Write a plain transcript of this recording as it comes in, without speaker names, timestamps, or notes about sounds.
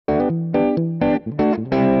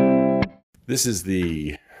This is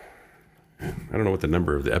I don't know what the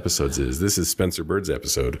number of the episodes is. This is Spencer Bird's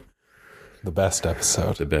episode. The best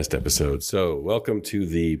episode. The best episode. So welcome to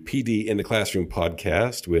the PD in the Classroom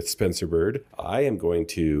podcast with Spencer Bird. I am going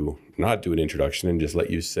to not do an introduction and just let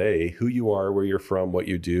you say who you are, where you're from, what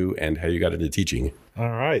you do, and how you got into teaching. All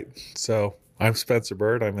right. So I'm Spencer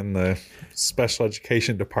Bird. I'm in the special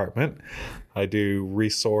education department. I do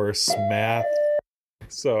resource math.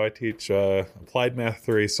 So I teach applied math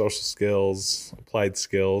 3, social skills, applied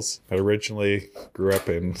skills. I originally grew up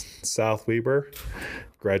in South Weber.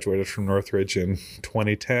 Graduated from Northridge in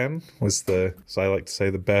 2010. So I like to say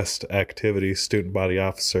the best activity student body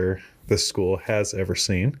officer this school has ever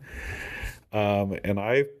seen. And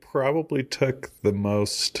I probably took the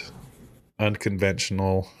most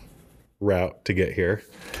unconventional route to get here.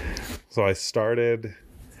 So I started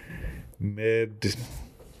mid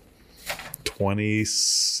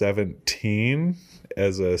 2017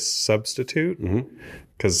 as a substitute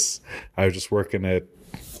because I was just working at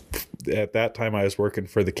that time I was working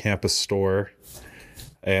for the campus store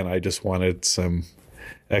and I just wanted some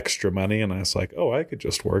extra money, and I was like, I could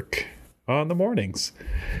just work on the mornings.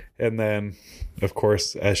 And then, of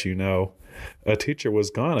course, as you know, a teacher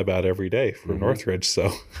was gone about every day from Northridge.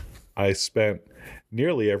 So I spent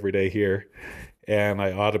nearly every day here, and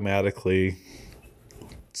I automatically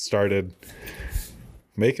started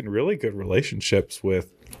making really good relationships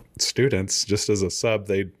with students. Just as a sub,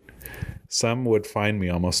 some would find me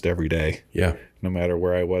almost every day. Yeah. No matter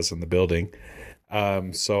where I was in the building.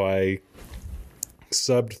 So I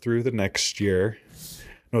subbed through the next year.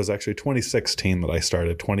 It was actually 2016 that I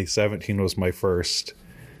started. 2017 was my first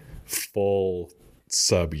full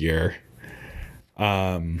sub year.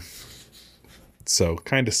 So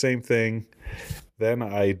kind of same thing. Then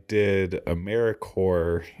I did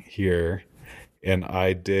AmeriCorps here, and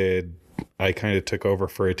I kind of took over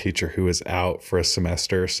for a teacher who was out for a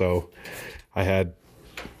semester. So I had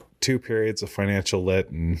 2 periods of financial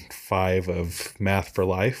lit and 5 of math for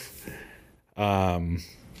life. And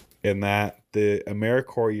that the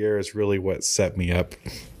AmeriCorps year is really what set me up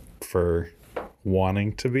for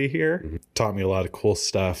wanting to be here. Taught me a lot of cool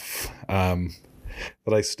stuff that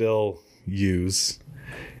I still use.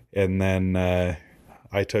 And then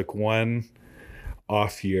I took 1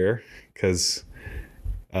 off year because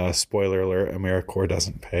spoiler alert, AmeriCorps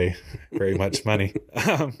doesn't pay very much money.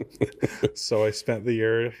 So I spent the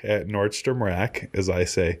year at Nordstrom Rack, as I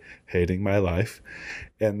say, hating my life.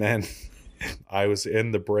 And then I was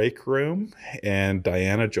in the break room, and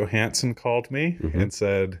Diana Johansson called me and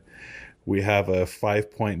said, we have a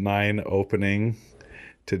 5.9 opening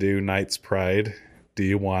to do Knights Pride. Do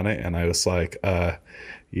you want it? And I was like,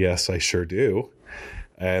 yes, I sure do.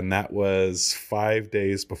 And that was 5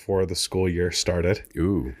 days before the school year started.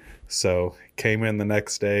 Ooh. So came in the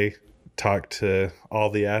next day, talked to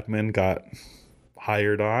all the admin, got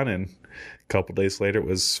hired on, and a couple days later it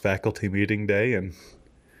was faculty meeting day and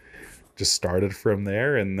just started from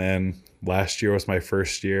there. And then last year was my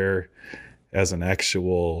first year as an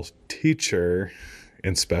actual teacher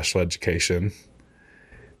in special education.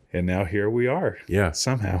 And now here we are. Yeah.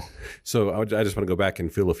 Somehow. So I just want to go back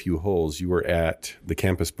and fill a few holes. You were at the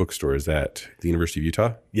campus bookstore. Is that the University of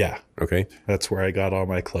Utah? Yeah. Okay. That's where I got all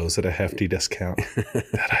my clothes at a hefty discount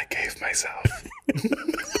that I gave myself.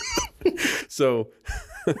 So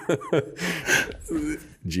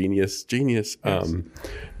genius. Yes.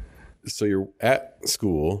 So you're at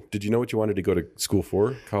school. Did you know what you wanted to go to school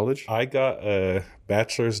for, college? I got a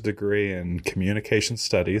bachelor's degree in communication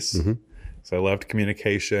studies. So I loved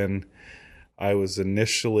communication. I was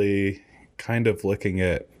initially kind of looking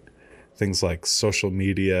at things like social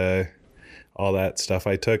media, all that stuff.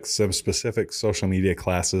 I took some specific social media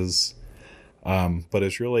classes, but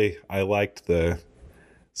it's really, I liked the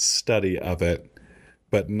study of it,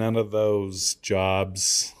 but none of those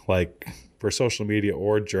jobs, like for social media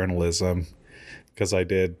or journalism, because I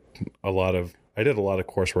did a lot of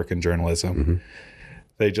coursework in journalism.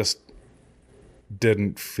 They just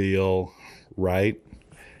didn't feel right.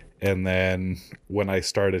 And then when I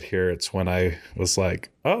started here, it's when I was like,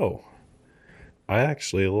 I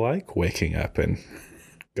actually like waking up and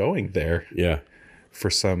going there. Yeah. For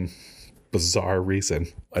some bizarre reason.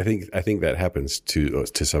 I think that happens to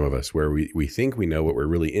some of us, where we think we know what we're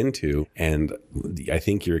really into. And I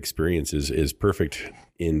think your experience is perfect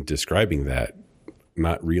in describing that,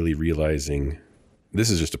 not really realizing this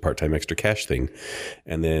is just a part-time extra cash thing.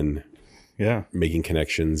 And then making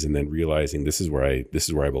connections, and then realizing this is where I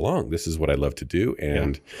belong. This is what I love to do.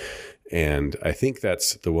 And I think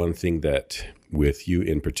that's the one thing that, with you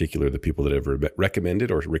in particular, the people that have recommended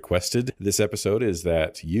or requested this episode, is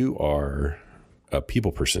that you are a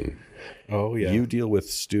people person. Oh, yeah. You deal with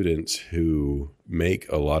students who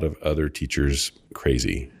make a lot of other teachers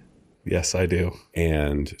crazy. Yes, I do.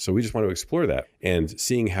 And so we just want to explore that. And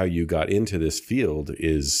seeing how you got into this field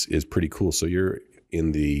is pretty cool. So you're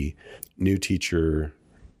in the new teacher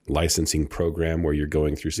licensing program where you're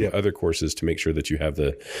going through some other courses to make sure that you have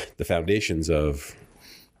the foundations of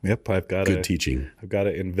I've got good teaching. I've got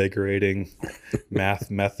an invigorating math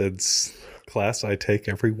methods class I take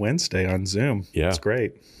every Wednesday on Zoom. Yeah. It's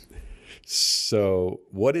great. So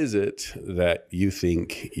what is it that you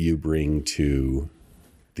think you bring to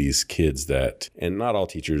these kids that, and not all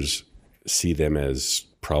teachers see them as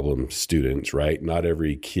problem students, right? Not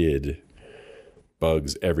every kid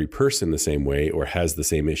bugs every person the same way or has the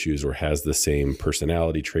same issues or has the same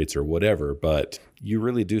personality traits or whatever, but you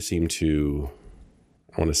really do seem to,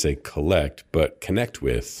 I want to say collect, but connect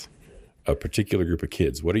with a particular group of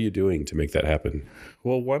kids. What are you doing to make that happen?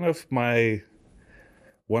 Well, one of my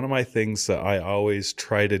things that I always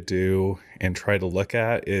try to do and try to look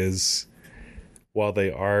at is, while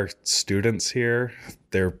they are students here,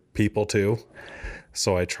 they're people too.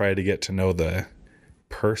 So I try to get to know the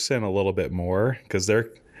person a little bit more, because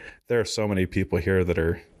there are so many people here that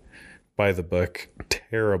are by the book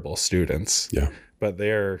terrible students. Yeah. But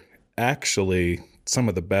they're actually some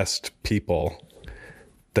of the best people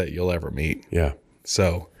that you'll ever meet. Yeah.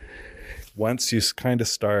 So once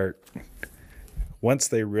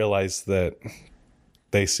they realize that,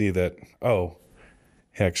 they see that, oh,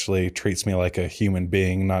 he actually treats me like a human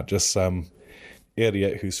being, not just some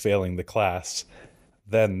idiot who's failing the class,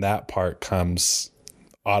 then that part comes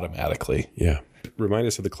automatically. Yeah. Remind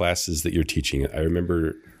us of the classes that you're teaching. I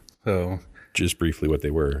remember just briefly what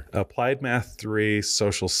they were. Applied Math 3,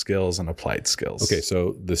 Social Skills, and Applied Skills. Okay,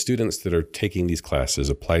 so the students that are taking these classes,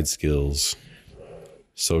 Applied Skills,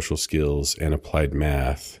 Social Skills, and Applied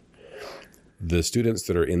Math, the students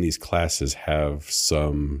that are in these classes have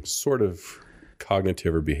some sort of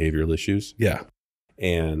cognitive or behavioral issues. Yeah.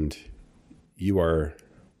 And you are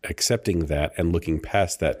accepting that and looking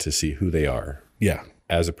past that to see who they are. Yeah.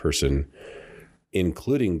 As a person,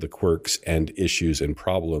 including the quirks and issues and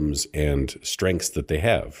problems and strengths that they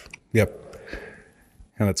have. Yep.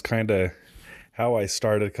 And it's kind of how I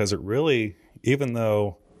started, because it really, even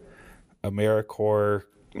though AmeriCorps,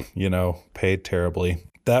 paid terribly,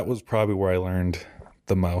 that was probably where I learned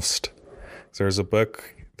the most. So there's a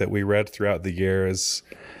book that we read throughout the years.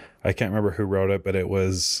 I can't remember who wrote it, but it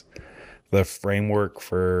was the framework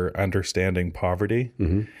for understanding poverty.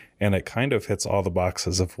 Mm-hmm. And it kind of hits all the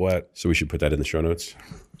boxes of what... So we should put that in the show notes?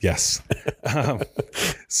 Yes.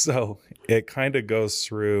 So it kind of goes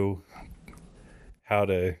through how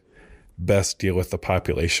to best deal with the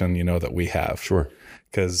population, that we have. Sure.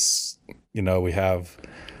 Because, we have,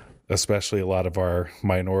 especially a lot of our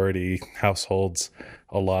minority households,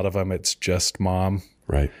 a lot of them, it's just mom.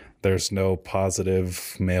 Right. There's no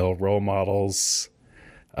positive male role models.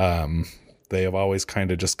 They have always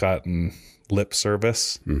kind of just gotten lip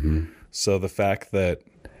service. Mm-hmm. So the fact that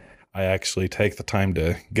I actually take the time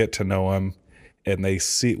to get to know them, and they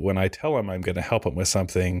see, when I tell them I'm going to help them with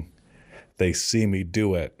something, they see me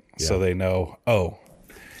do it. Yeah. So they know, oh,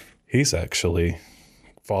 he's actually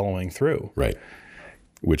following through. Right.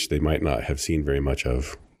 Which they might not have seen very much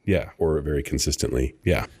of. Yeah. Or very consistently.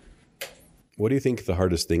 Yeah. What do you think the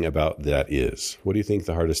hardest thing about that is? What do you think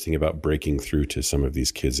the hardest thing about breaking through to some of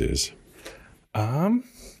these kids is?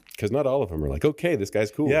 Because not all of them are like, okay, this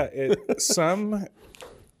guy's cool. Yeah. Some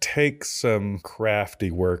take some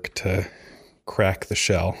crafty work to crack the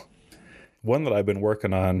shell. One that I've been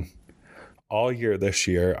working on all year this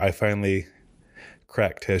year, I finally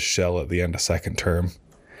cracked his shell at the end of second term.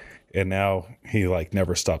 And now he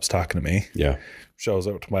never stops talking to me. Yeah. Shows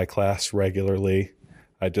up to my class regularly.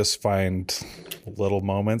 I just find little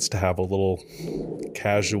moments to have a little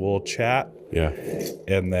casual chat. Yeah.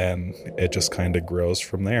 And then it just kind of grows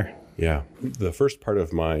from there. Yeah. The first part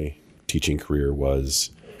of my teaching career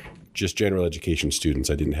was just general education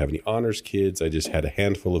students. I didn't have any honors kids. I just had a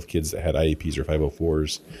handful of kids that had IEPs or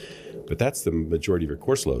 504s. But that's the majority of your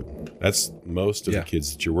course load. That's most of the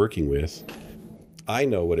kids that you're working with. I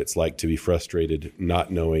know what it's like to be frustrated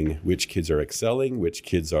not knowing which kids are excelling, which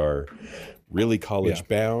kids are really college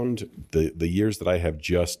bound. The years that I have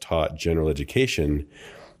just taught general education,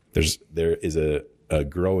 there is a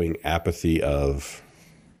growing apathy of,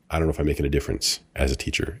 I don't know if I'm making a difference as a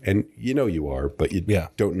teacher. And you are, but you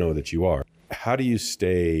don't know that you are. How do you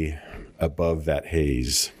stay above that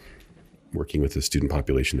haze working with the student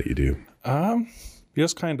population that you do? You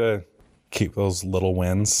just kind of keep those little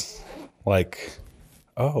wins.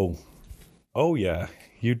 Oh yeah,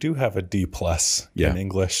 you do have a D plus in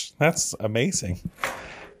English. That's amazing.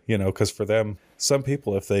 You know, because for them, some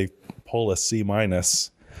people, if they pull a C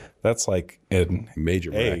minus, that's like in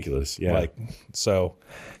major miraculous. Yeah. Like, so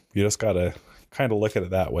you just got to kind of look at it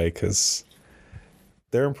that way, because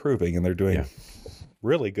they're improving and they're doing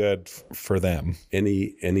really good for them.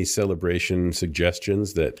 Any celebration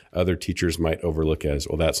suggestions that other teachers might overlook as,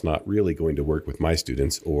 well, that's not really going to work with my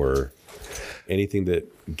students, or anything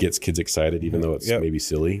that gets kids excited, even though it's maybe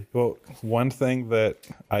silly? Well, one thing that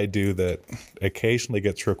I do that occasionally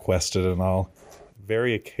gets requested, and I'll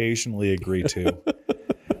very occasionally agree to.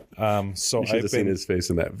 So you should have seen his face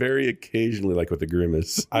in that. Very occasionally, like with a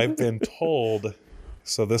grimace. I've been told,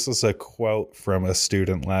 so this is a quote from a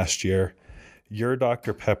student last year: "Your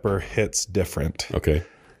Dr. Pepper hits different." Okay.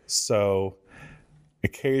 So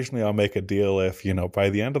occasionally I'll make a deal if, you know,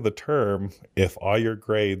 by the end of the term, if all your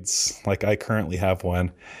grades, like I currently have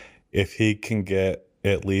one, if he can get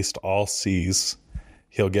at least all C's,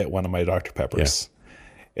 he'll get one of my Dr. Peppers.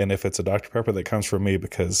 Yeah. And if it's a Dr. Pepper that comes from me,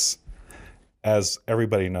 because as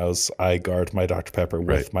everybody knows, I guard my Dr. Pepper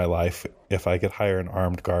with my life. If I could hire an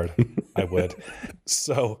armed guard, I would.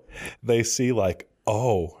 So they see like,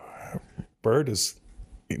 oh, Bird is,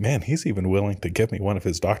 man, he's even willing to give me one of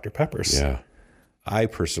his Dr. Peppers. Yeah. I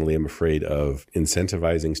personally am afraid of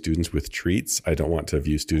incentivizing students with treats. I don't want to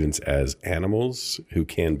view students as animals who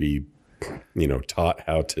can be, you know, taught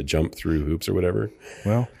how to jump through hoops or whatever.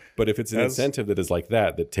 Well, but if it's an incentive that is like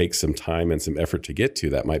that takes some time and some effort to get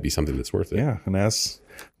to, that might be something that's worth it. Yeah. And as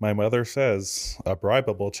my mother says, a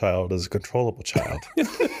bribable child is a controllable child.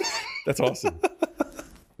 That's awesome.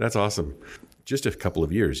 That's awesome. Just a couple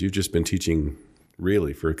of years. You've just been teaching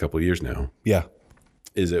really for a couple of years now. Yeah.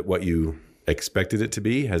 Is it what you expected it to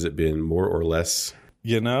be? Has it been more or less?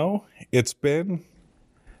 You know, it's been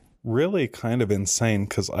really kind of insane,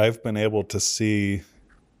 because I've been able to see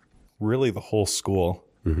really the whole school.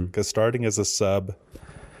 Because starting as a sub,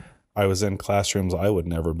 I was in classrooms I would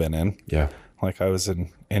never been in. Yeah. Like I was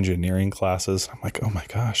in engineering classes. I'm like, oh my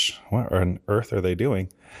gosh, what on earth are they doing?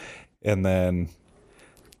 And then,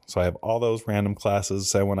 so I have all those random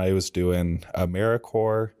classes. And when I was doing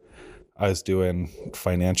AmeriCorps, I was doing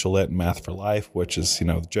financial lit and math for life, which is, you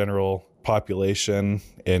know, the general population.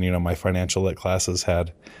 And, you know, my financial lit classes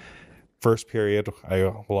had first period, I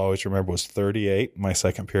will always remember, was 38. My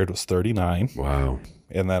second period was 39. Wow.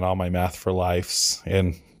 And then all my math for lives,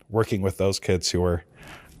 and working with those kids who were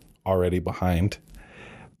already behind.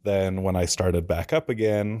 Then when I started back up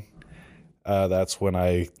again, that's when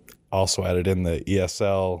I also added in the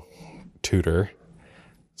ESL tutor.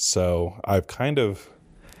 So I've kind of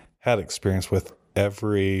had experience with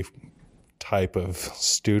every type of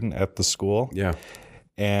student at the school. Yeah.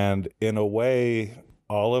 And in a way,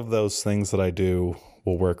 all of those things that I do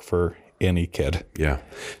will work for any kid. Yeah.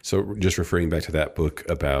 So just referring back to that book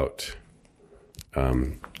about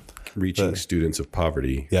reaching students of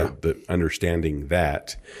poverty, the understanding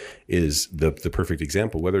that is the perfect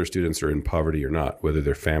example. Whether students are in poverty or not, whether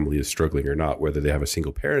their family is struggling or not, whether they have a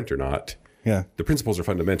single parent or not, the principles are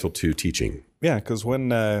fundamental to teaching. Yeah, because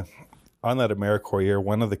when on that AmeriCorps year,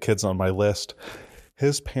 one of the kids on my list,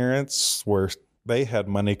 his parents they had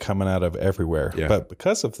money coming out of everywhere. Yeah. But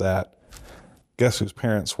because of that, guess whose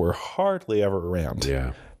parents were hardly ever around?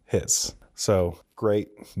 Yeah. His. So great,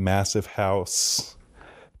 massive house,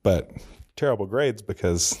 but terrible grades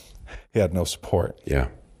because he had no support. Yeah.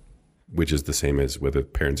 Which is the same as whether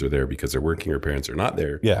parents are there because they're working or parents are not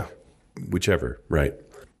there. Yeah. Whichever, right.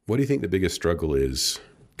 What do you think the biggest struggle is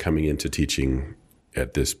coming into teaching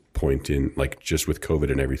at this point in, like, just with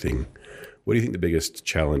COVID and everything? What do you think the biggest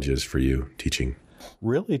challenge is for you teaching?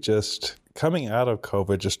 Really just coming out of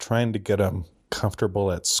COVID, just trying to get them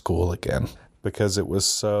comfortable at school again, because it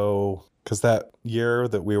was because that year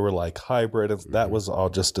that we were like hybrid, that was all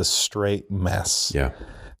just a straight mess. Yeah.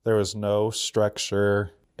 There was no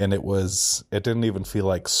structure, and it didn't even feel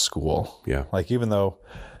like school. Yeah. Like, even though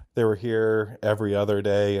they were here every other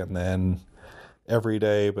day and then every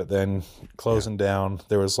day, but then closing down,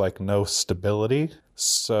 there was like no stability.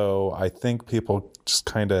 So I think people just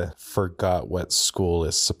kind of forgot what school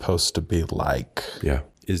is supposed to be like. Yeah.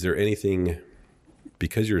 Is there anything,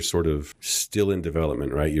 because you're sort of still in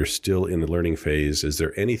development, right? You're still in the learning phase. Is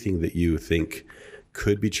there anything that you think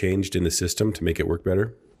could be changed in the system to make it work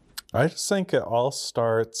better? I just think it all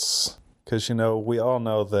starts because, you know, we all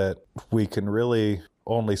know that we can really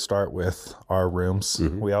only start with our rooms.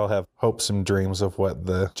 Mm-hmm. We all have hopes and dreams of what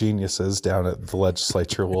the geniuses down at the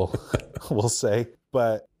legislature will say.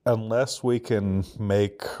 But unless we can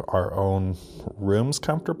make our own rooms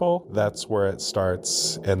comfortable, that's where it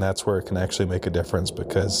starts, and that's where it can actually make a difference,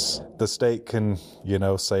 because the state can,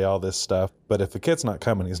 say all this stuff, but if the kid's not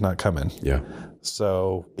coming, he's not coming. Yeah.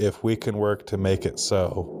 So if we can work to make it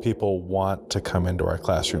so people want to come into our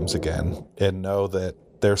classrooms again and know that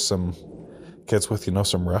there's some kids with,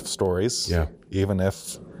 some rough stories, Yeah. even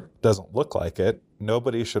if it doesn't look like it,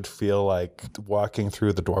 nobody should feel like walking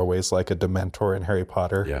through the doorways like a Dementor in Harry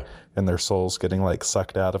Potter. Yeah. And their souls getting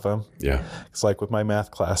sucked out of them. Yeah. It's like with my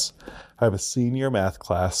math class. I have a senior math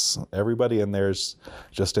class. Everybody in there's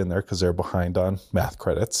just in there because they're behind on math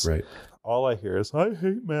credits. Right. All I hear is, I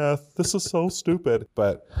hate math. This is so stupid.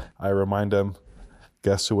 But I remind them,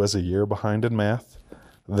 guess who was a year behind in math?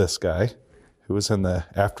 This guy who was in the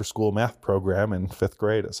after-school math program in 5th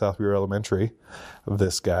grade at Southview Elementary.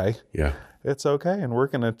 This guy. Yeah. It's okay, and we're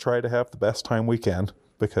going to try to have the best time we can,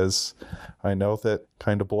 because I know that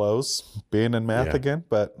kind of blows being in math again,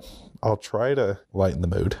 but I'll try to lighten the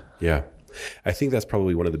mood. Yeah. I think that's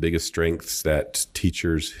probably one of the biggest strengths that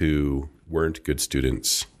teachers who weren't good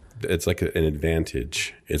students, it's like an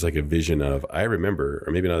advantage. It's like a vision of, I remember,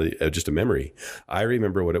 or maybe not just a memory. I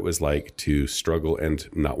remember what it was like to struggle and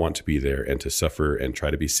not want to be there, and to suffer and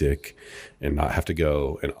try to be sick and not have to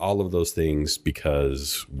go, and all of those things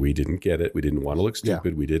because we didn't get it. We didn't want to look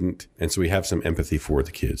stupid. Yeah. We didn't. And so we have some empathy for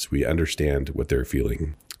the kids. We understand what they're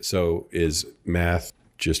feeling. So is math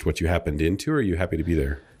just what you happened into, or are you happy to be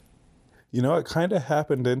there? It kind of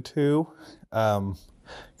happened into,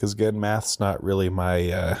 because again, math's not really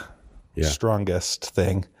my strongest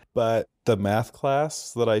thing. But the math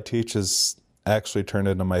class that I teach is actually turned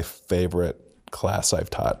into my favorite class I've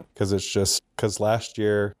taught. Because last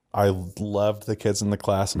year I loved the kids in the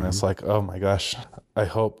class, and I was like, oh my gosh, I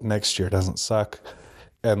hope next year doesn't suck.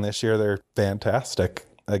 And this year they're fantastic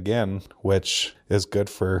again, which is good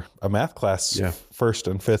for a math class, first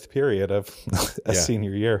and fifth period of a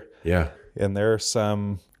senior year. Yeah. And there's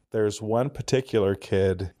one particular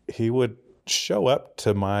kid, he would show up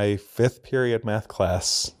to my fifth period math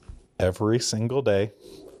class every single day,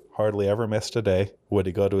 hardly ever missed a day. Would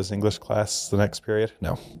he go to his English class the next period?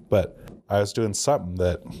 No. But I was doing something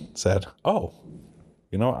that said, oh,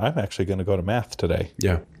 I'm actually going to go to math today.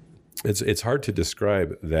 Yeah. It's hard to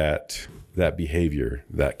describe that behavior,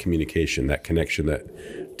 that communication, that connection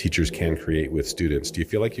that teachers can create with students. Do you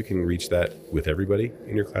feel like you can reach that with everybody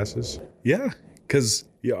in your classes? Yeah, because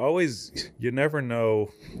you never know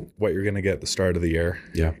what you're going to get at the start of the year.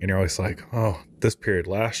 Yeah. And you're always like, oh, this period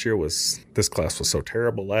last year this class was so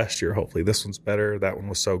terrible last year. Hopefully this one's better. That one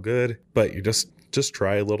was so good. But you just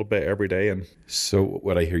try a little bit every day. And so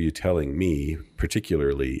what I hear you telling me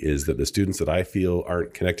particularly is that the students that I feel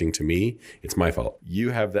aren't connecting to me, it's my fault.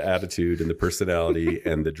 You have the attitude and the personality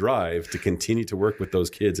and the drive to continue to work with those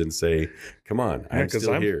kids and say, come on, I'm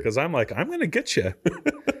still here. Because I'm like, I'm going to get you.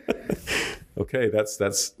 Okay, that's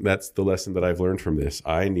the lesson that I've learned from this.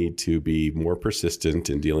 I need to be more persistent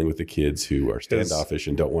in dealing with the kids who are standoffish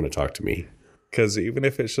and don't want to talk to me. Because even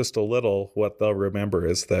if it's just a little, what they'll remember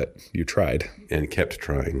is that you tried. And kept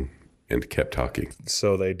trying and kept talking.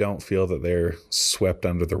 So they don't feel that they're swept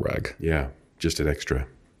under the rug. Yeah, just an extra.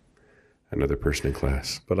 Another person in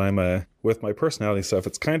class. But with my personality stuff,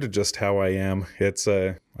 it's kind of just how I am. It's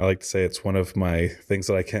I like to say it's one of my things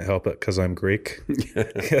that I can't help it because I'm Greek.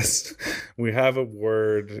 Yes, we have a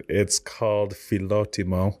word. It's called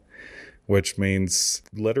Philotimo, which means,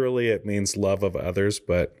 literally it means love of others,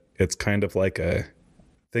 but it's kind of like a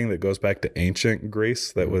thing that goes back to ancient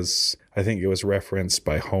Greece that was, I think it was referenced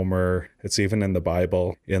by Homer. It's even in the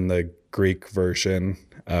Bible in the Greek version.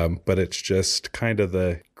 But it's just kind of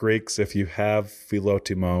the Greeks, if you have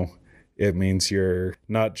Philotimo, it means you're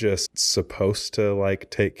not just supposed to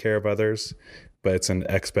take care of others, but it's an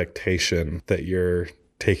expectation that you're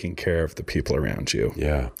taking care of the people around you.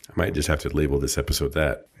 Yeah. I might just have to label this episode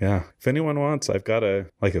that. Yeah. If anyone wants, I've got a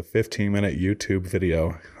 15-minute YouTube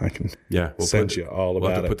video. I can send you all about it.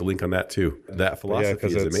 We'll have to put the link on that too. That philosophy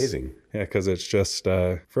is amazing. Yeah, because it's just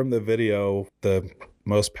from the video, the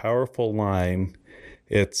most powerful line,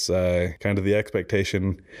 it's kind of the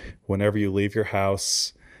expectation whenever you leave your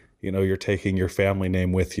house, you're taking your family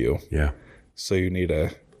name with you. Yeah. So you need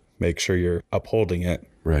to make sure you're upholding it.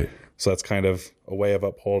 Right. So that's kind of a way of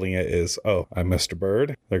upholding it is, oh, I'm Mr.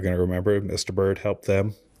 Bird. They're going to remember Mr. Bird helped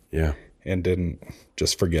them. Yeah. And didn't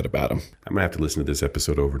just forget about him. I'm going to have to listen to this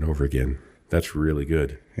episode over and over again. That's really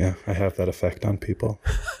good. Yeah, I have that effect on people.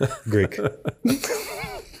 Greek.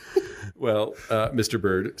 Well, Mr.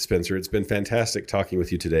 Bird, Spencer, it's been fantastic talking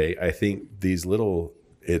with you today. I think these little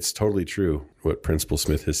it's totally true what Principal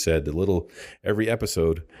Smith has said. Every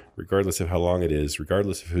episode, regardless of how long it is,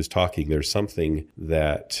 regardless of who's talking, there's something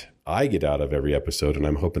that I get out of every episode, and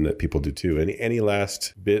I'm hoping that people do too. Any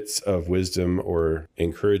last bits of wisdom or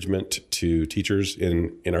encouragement to teachers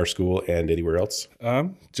in our school and anywhere else?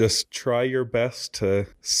 Just try your best to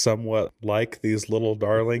somewhat like these little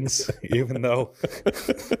darlings, even though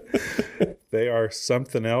they are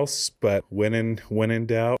something else. But when in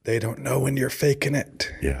doubt, they don't know when you're faking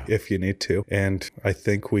it. Yeah. If you need to. And I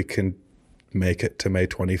think we can make it to May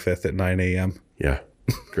 25th at 9 a.m. Yeah.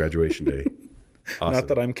 Graduation day. Awesome. Not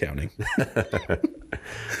that I'm counting.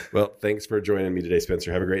 Well, thanks for joining me today,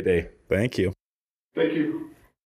 Spencer. Have a great day. Thank you. Thank you.